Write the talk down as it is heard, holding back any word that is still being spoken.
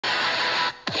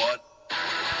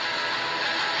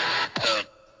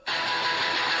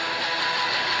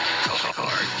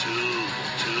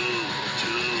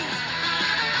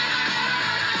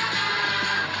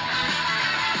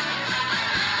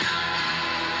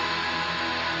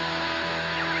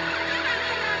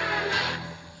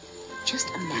Just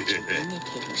imagine being a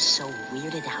kid who's so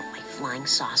weirded out by flying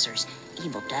saucers,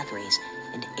 evil death rays,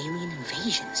 and alien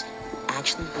invasions who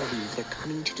actually believe they're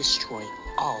coming to destroy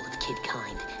all of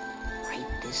kidkind right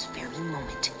this very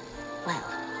moment. Well,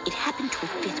 it happened to a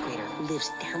 5th grader who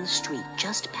lives down the street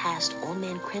just past Old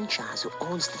Man Crenshaw's, who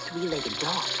owns the 3-legged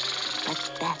dog.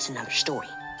 But that's another story.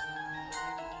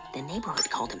 The neighborhood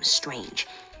called him strange.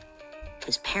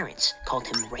 His parents called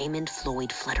him Raymond Floyd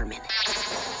Flutterman.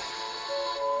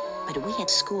 But we at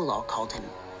school all called him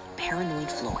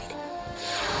Paranoid Floyd.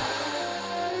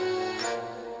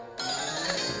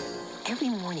 Every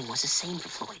morning was the same for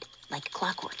Floyd, like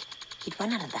clockwork. He'd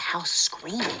run out of the house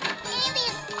screaming.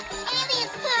 Aliens!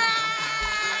 Aliens! Ah!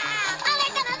 Oh,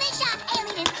 they're gonna unleash an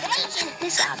alien invasion!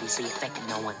 This obviously affected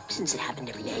no one, since it happened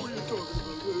every day. What are you talking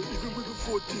about? Even with a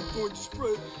 14-point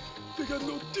spread, they got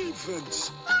no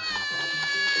defense.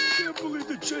 Can't believe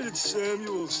they traded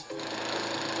Samuels.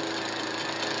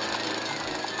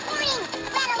 Warning!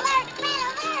 Red alert! Red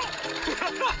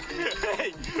alert!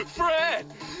 Hey, Fred!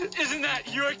 Isn't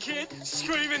that your kid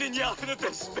screaming and yelling at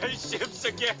the spaceships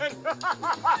again?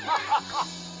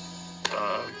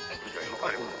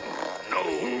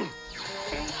 No.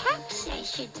 Perhaps I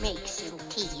should make some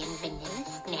tea and vanilla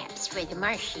snaps for the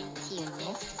Martians,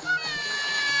 Eunice.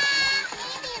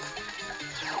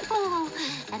 Oh,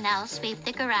 and I'll sweep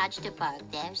the garage to bug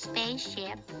their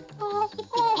spaceship.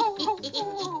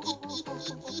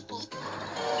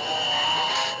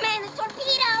 Man, the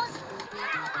torpedoes!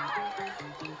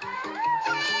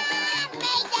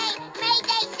 Mayday!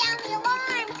 Mayday! Sound the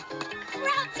alarm!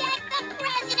 Protect the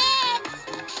president!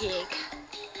 Take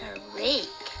a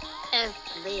rake of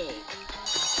leg.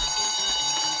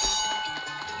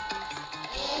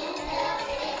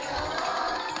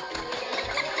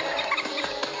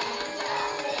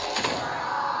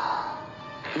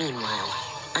 Meanwhile,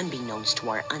 unbeknownst to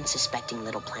our unsuspecting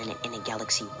little planet in a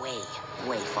galaxy way,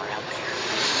 way far out there.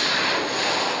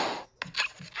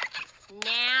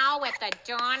 Now, with the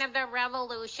dawn of the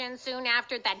revolution, soon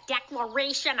after the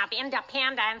Declaration of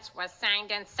Independence was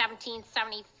signed in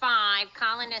 1775,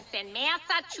 colonists in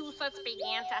Massachusetts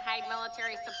began to hide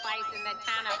military supplies in the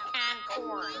town of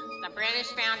Concord. The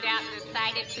British found out and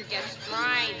decided to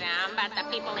destroy them, but the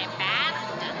people in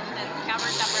Boston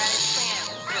discovered the British plan.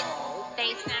 So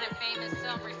they sent a famous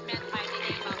silversmith by the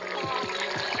name of Paul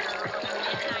Revere from the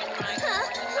midnight ride to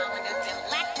the colonists in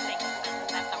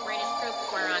Lexington that the British troops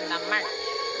were on the march.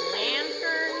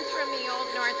 Lanterns from the Old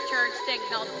North Church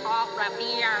signaled Paul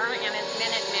Revere and his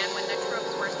Minutemen when the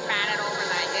troops were spotted over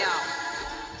the hill.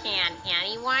 Can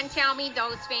anyone tell me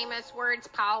those famous words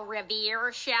Paul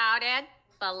Revere shouted?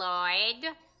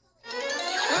 Beloyd?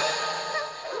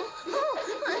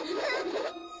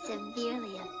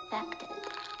 Severely affected.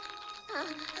 The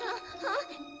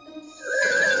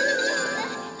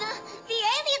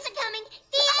aliens are coming!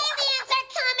 The aliens are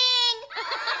coming!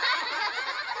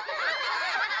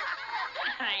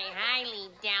 I highly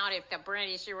doubt if the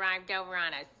British arrived over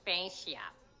on a spaceship.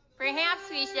 Perhaps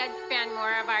we should spend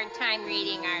more of our time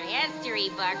reading our history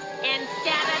books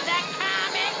instead of the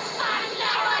comics,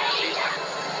 Floyd!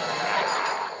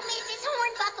 Mrs.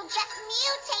 Hornbuckle just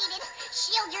mutated!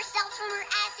 Shield yourself from her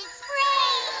acid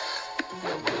spray!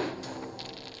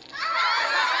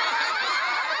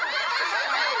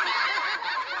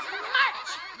 March,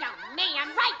 young man,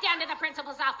 right down to the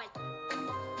principal's office.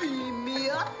 Beam me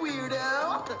up, weirdo!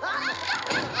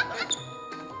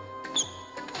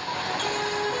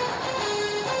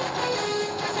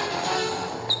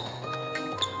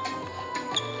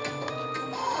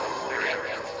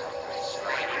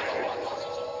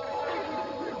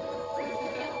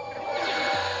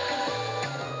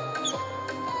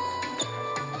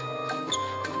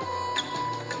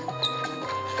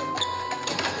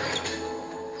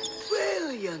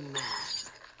 Well, young man,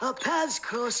 our paths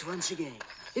cross once again.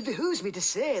 It behooves me to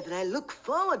say that I look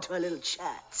forward to our little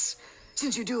chats.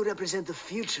 Since you do represent the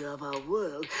future of our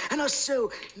world and are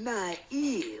so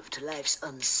naive to life's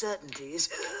uncertainties,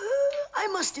 I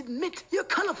must admit your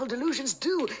colorful delusions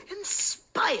do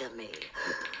inspire me.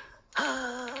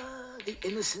 Ah, the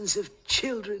innocence of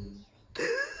children.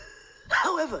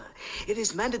 However, it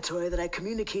is mandatory that I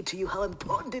communicate to you how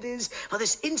important it is for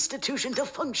this institution to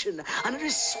function on a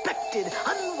respected,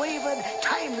 unwavered,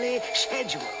 timely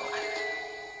schedule.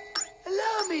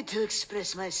 Allow me to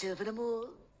express myself in a more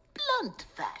blunt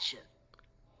fashion.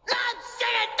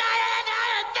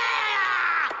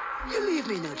 You leave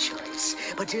me no choice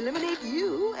but to eliminate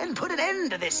you and put an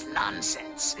end to this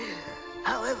nonsense.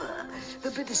 However,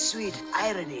 the bittersweet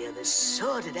irony of this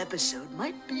sordid episode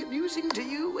might be amusing to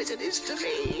you as it is to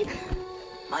me,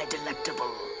 my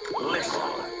delectable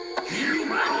little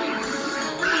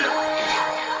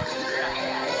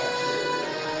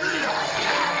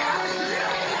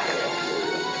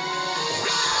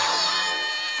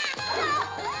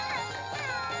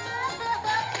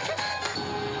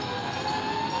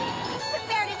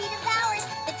Prepare to be devoured.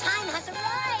 The time has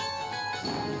arrived.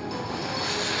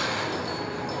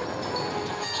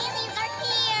 Aliens are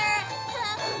here.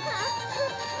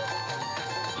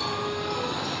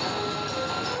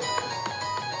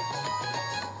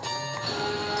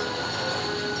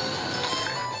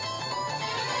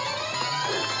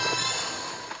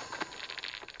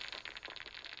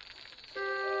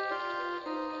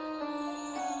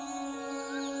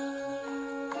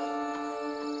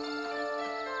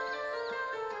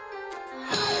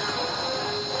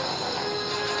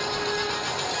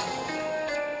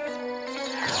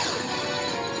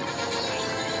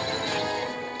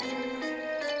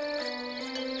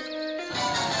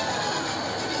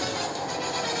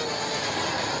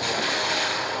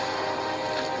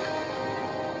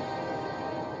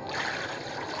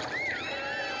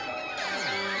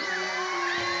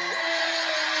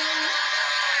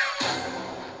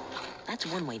 That's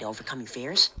one way to overcome your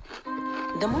fears.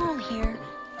 The moral here,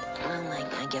 well,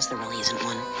 I guess there really isn't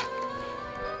one.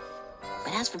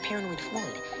 But as for Paranoid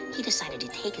Floyd, he decided to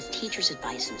take his teacher's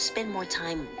advice and spend more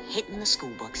time hitting the school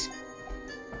books.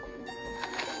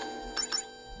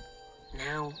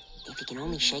 Now, if he can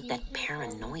only shake that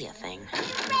paranoia thing.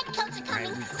 Redcoats are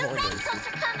coming. The redcoats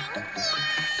are coming.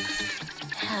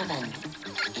 Have an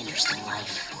interesting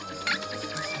life.